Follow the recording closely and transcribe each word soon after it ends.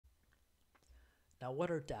Now,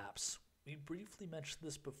 what are dApps? We briefly mentioned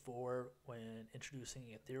this before when introducing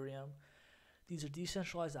Ethereum. These are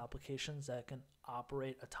decentralized applications that can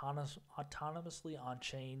operate autonomously on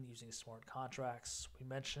chain using smart contracts. We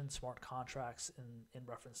mentioned smart contracts in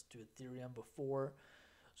reference to Ethereum before.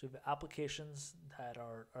 So we have applications that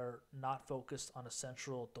are not focused on a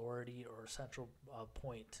central authority or a central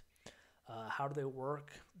point. How do they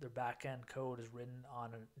work? Their backend code is written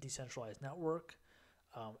on a decentralized network.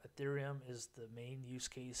 Ethereum is the main use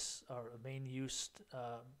case or main used,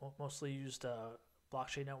 mostly used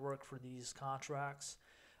blockchain network for these contracts.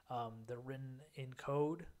 They're written in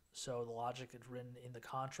code, so the logic is written in the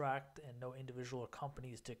contract, and no individual or company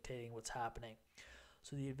is dictating what's happening.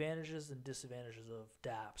 So the advantages and disadvantages of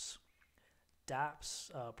dApps.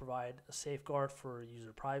 dApps provide a safeguard for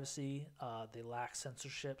user privacy. They lack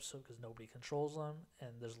censorship, so because nobody controls them, and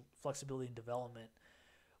there's flexibility in development.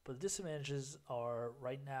 But the disadvantages are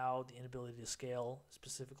right now the inability to scale,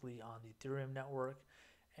 specifically on the Ethereum network,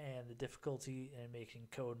 and the difficulty in making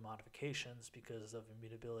code modifications because of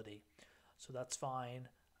immutability. So that's fine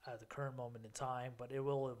at the current moment in time, but it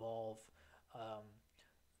will evolve. Um,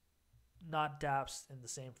 Not dApps in the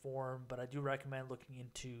same form, but I do recommend looking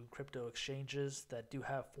into crypto exchanges that do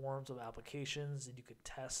have forms of applications and you could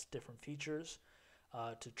test different features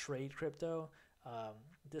to trade crypto. Um,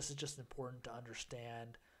 this is just important to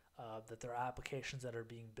understand that there are applications that are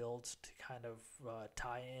being built to kind of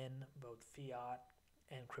tie in both fiat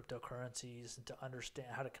and cryptocurrencies and to understand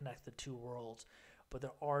how to connect the two worlds. But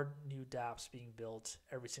there are new dApps being built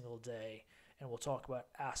every single day, and we'll talk about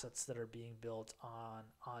assets that are being built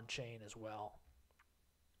on chain as well.